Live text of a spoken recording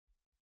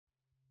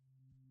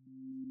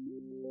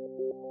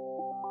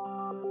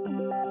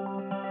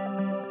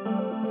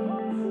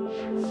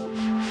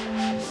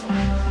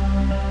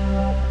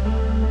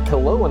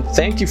Hello, and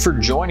thank you for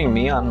joining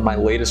me on my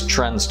latest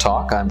Trends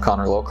Talk. I'm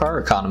Connor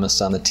Lokar, economist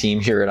on the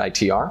team here at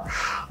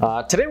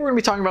ITR. Today we're going to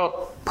be talking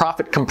about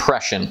profit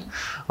compression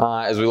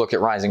as we look at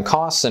rising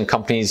costs and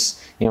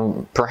companies,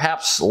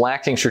 perhaps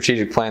lacking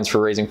strategic plans for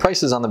raising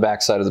prices on the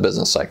backside of the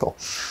business cycle.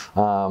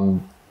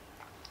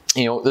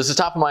 This is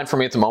top of mind for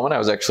me at the moment. I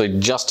was actually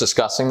just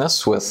discussing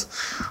this with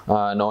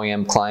an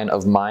OEM client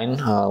of mine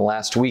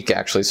last week,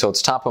 actually. So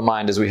it's top of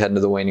mind as we head into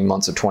the waning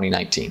months of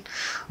 2019.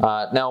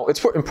 Now,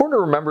 it's important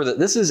to remember that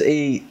this is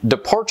a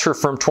departure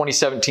from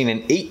 2017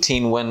 and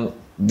 18 when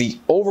the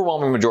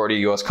overwhelming majority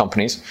of U.S.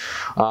 companies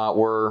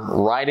were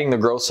riding the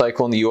growth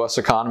cycle in the U.S.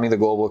 economy. The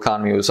global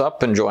economy was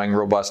up, enjoying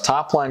robust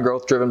top-line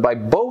growth driven by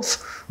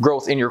both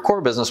growth in your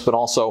core business, but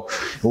also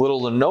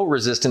little to no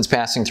resistance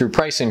passing through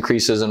price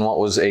increases in what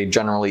was a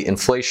generally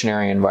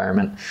inflationary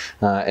environment,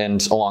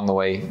 and along the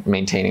way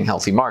maintaining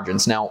healthy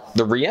margins. Now,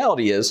 the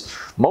reality is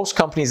most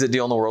companies that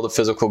deal in the world of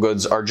physical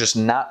goods are just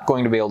not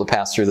going to be able to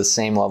pass through the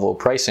same level of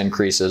price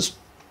increases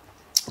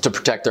to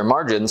protect their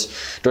margins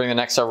during the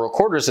next several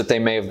quarters that they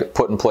may have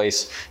put in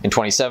place in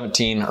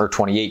 2017 or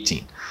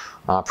 2018.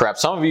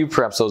 Perhaps some of you,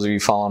 perhaps those of you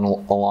following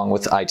along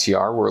with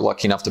ITR, were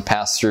lucky enough to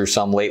pass through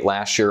some late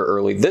last year,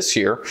 early this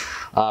year.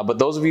 But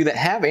those of you that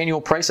have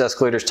annual price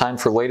escalators timed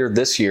for later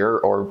this year,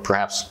 or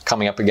perhaps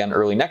coming up again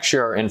early next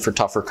year, are in for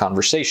tougher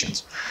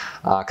conversations.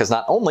 Because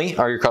not only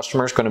are your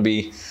customers going to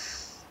be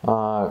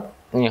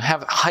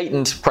have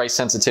heightened price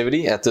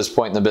sensitivity at this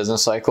point in the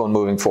business cycle and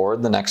moving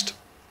forward the next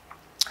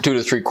 2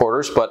 to 3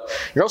 quarters, but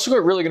you're also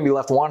really going to be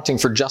left wanting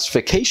for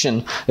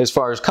justification as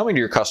far as coming to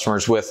your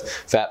customers with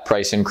fat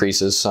price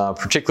increases,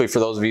 particularly for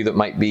those of you that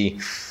might be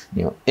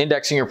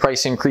indexing your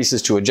price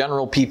increases to a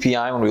general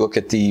PPI. When we look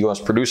at the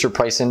U.S. Producer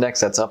Price Index,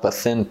 that's up a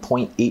thin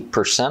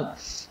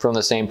 0.8% from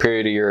the same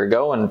period a year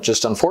ago, and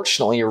just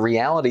unfortunately a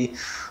reality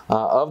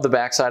of the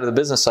backside of the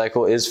business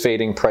cycle is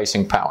fading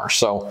pricing power.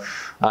 So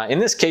in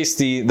this case,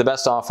 the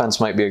best offense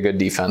might be a good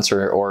defense,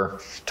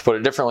 or to put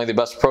it differently, the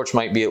best approach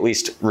might be at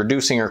least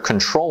reducing or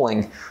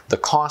controlling the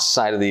cost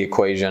side of the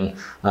equation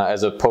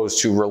as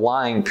opposed to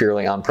relying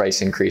purely on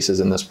price increases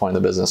in this point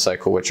of the business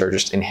cycle, which are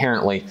just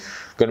inherently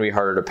going to be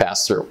harder to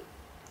pass through.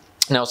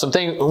 Now, some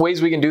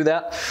ways we can do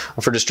that.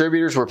 For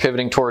distributors, we're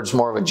pivoting towards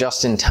more of a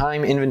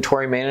just-in-time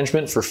inventory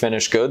management for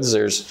finished goods.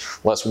 There's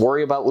less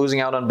worry about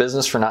losing out on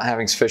business for not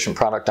having sufficient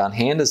product on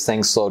hand. As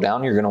things slow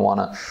down, you're going to want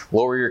to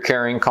lower your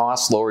carrying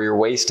costs, lower your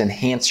waste,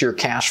 enhance your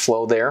cash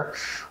flow there.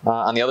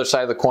 On the other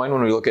side of the coin,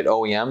 when we look at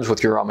OEMs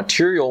with your raw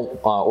material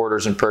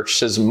orders and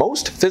purchases,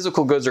 most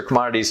physical goods or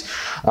commodities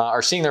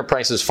are seeing their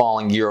prices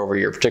falling year over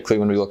year, particularly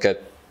when we look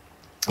at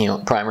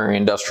primary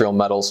industrial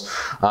metals.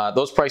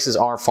 Those prices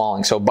are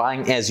falling. So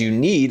buying as you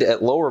need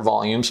at lower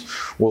volumes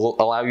will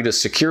allow you to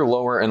secure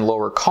lower and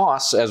lower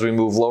costs as we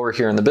move lower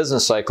here in the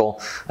business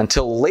cycle,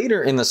 until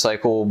later in the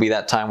cycle will be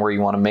that time where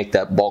you want to make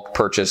that bulk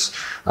purchase.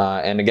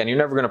 And again, you're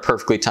never going to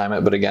perfectly time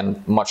it, but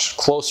again, much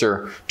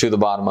closer to the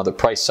bottom of the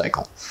price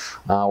cycle.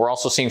 We're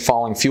also seeing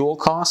falling fuel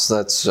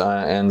costs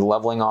and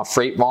leveling off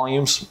freight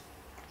volumes,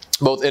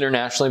 both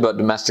internationally but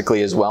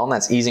domestically as well, and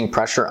that's easing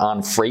pressure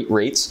on freight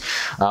rates,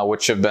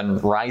 which have been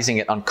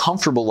rising at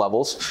uncomfortable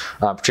levels,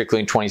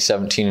 particularly in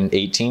 2017 and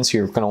 18. So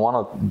you're going to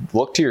want to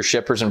look to your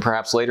shippers and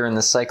perhaps later in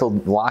this cycle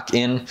lock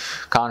in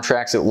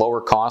contracts at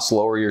lower costs,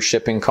 lower your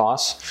shipping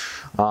costs.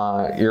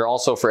 You're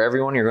also, for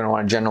everyone, you're going to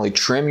want to generally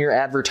trim your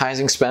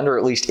advertising spend, or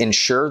at least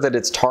ensure that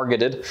it's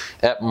targeted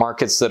at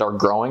markets that are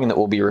growing and that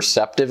will be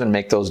receptive and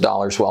make those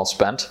dollars well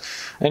spent.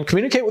 And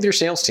communicate with your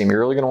sales team.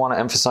 You're really going to want to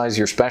emphasize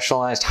your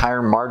specialized,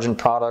 higher margin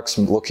products,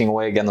 and looking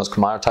away. Again, those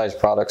commoditized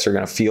products are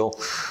going to feel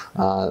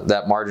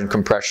that margin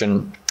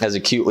compression as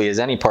acutely as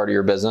any part of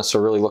your business. So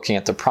really looking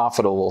at the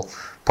profitable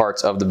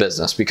parts of the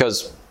business,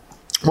 because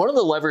one of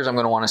the levers I'm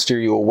going to want to steer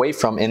you away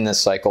from in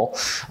this cycle,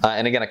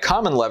 and again, a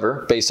common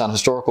lever based on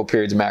historical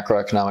periods of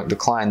macroeconomic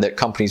decline that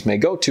companies may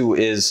go to,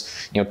 is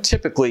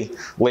typically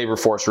labor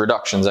force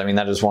reductions. I mean,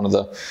 that is one of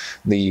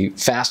the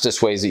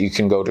fastest ways that you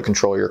can go to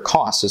control your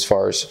costs as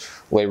far as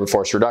labor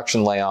force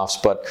reduction,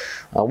 layoffs. But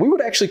we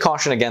would actually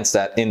caution against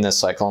that in this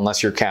cycle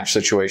unless your cash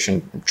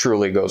situation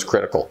truly goes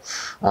critical.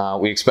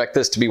 We expect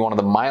this to be one of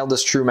the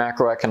mildest true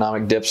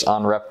macroeconomic dips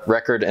on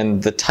record,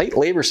 and the tight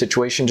labor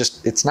situation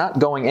it's not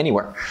going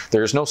anywhere.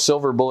 There's no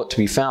silver bullet to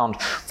be found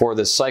for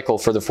this cycle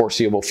for the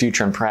foreseeable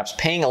future, and perhaps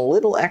paying a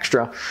little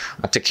extra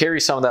to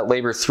carry some of that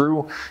labor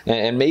through,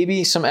 and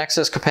maybe some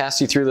excess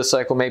capacity through the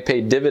cycle may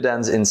pay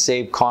dividends and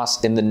save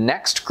costs in the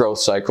next growth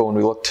cycle when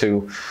we look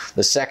to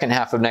the second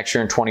half of next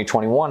year in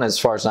 2021, as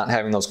far as not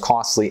having those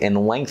costly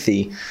and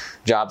lengthy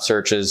job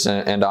searches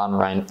and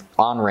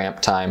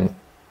on-ramp time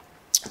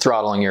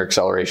throttling your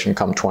acceleration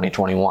come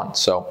 2021.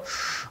 So,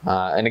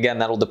 and again,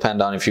 that'll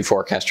depend on if you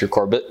forecast your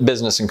core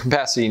business and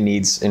capacity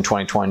needs in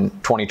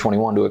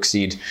 2021 to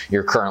exceed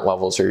your current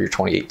levels or your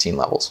 2018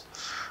 levels.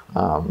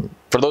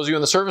 For those of you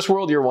in the service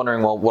world, you're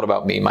wondering, well, what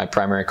about me? My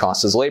primary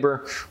cost is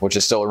labor, which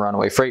is still a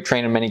runaway freight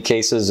train in many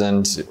cases.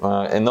 And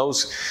in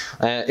those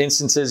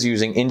instances,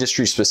 using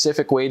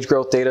industry-specific wage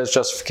growth data as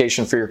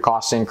justification for your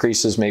cost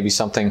increases may be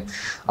something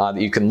that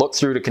you can look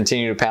through to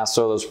continue to pass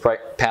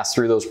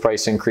through those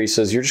price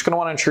increases. You're just going to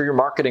want to ensure your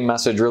marketing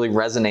message really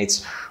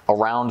resonates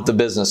around the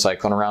business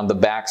cycle and around the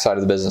backside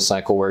of the business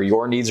cycle, where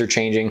your needs are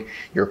changing,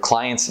 your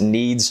clients'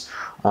 needs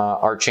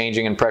are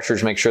changing, and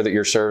pressures make sure that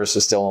your service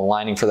is still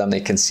aligning for them. They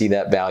can see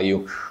that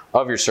value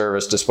of your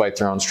service despite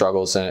their own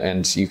struggles,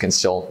 and you can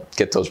still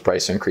get those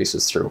price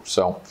increases through.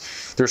 So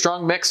there's a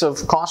strong mix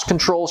of cost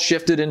control,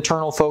 shifted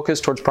internal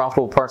focus towards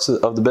profitable parts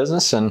of the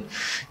business, and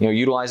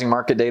utilizing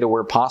market data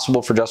where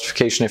possible for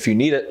justification if you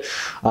need it.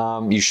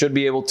 You should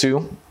be able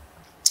to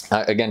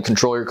again,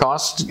 control your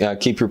costs,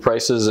 keep your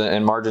prices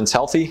and margins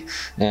healthy,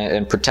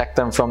 and protect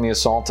them from the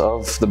assault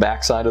of the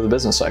backside of the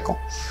business cycle.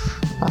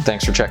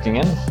 Thanks for checking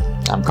in.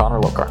 I'm Connor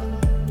Lokar.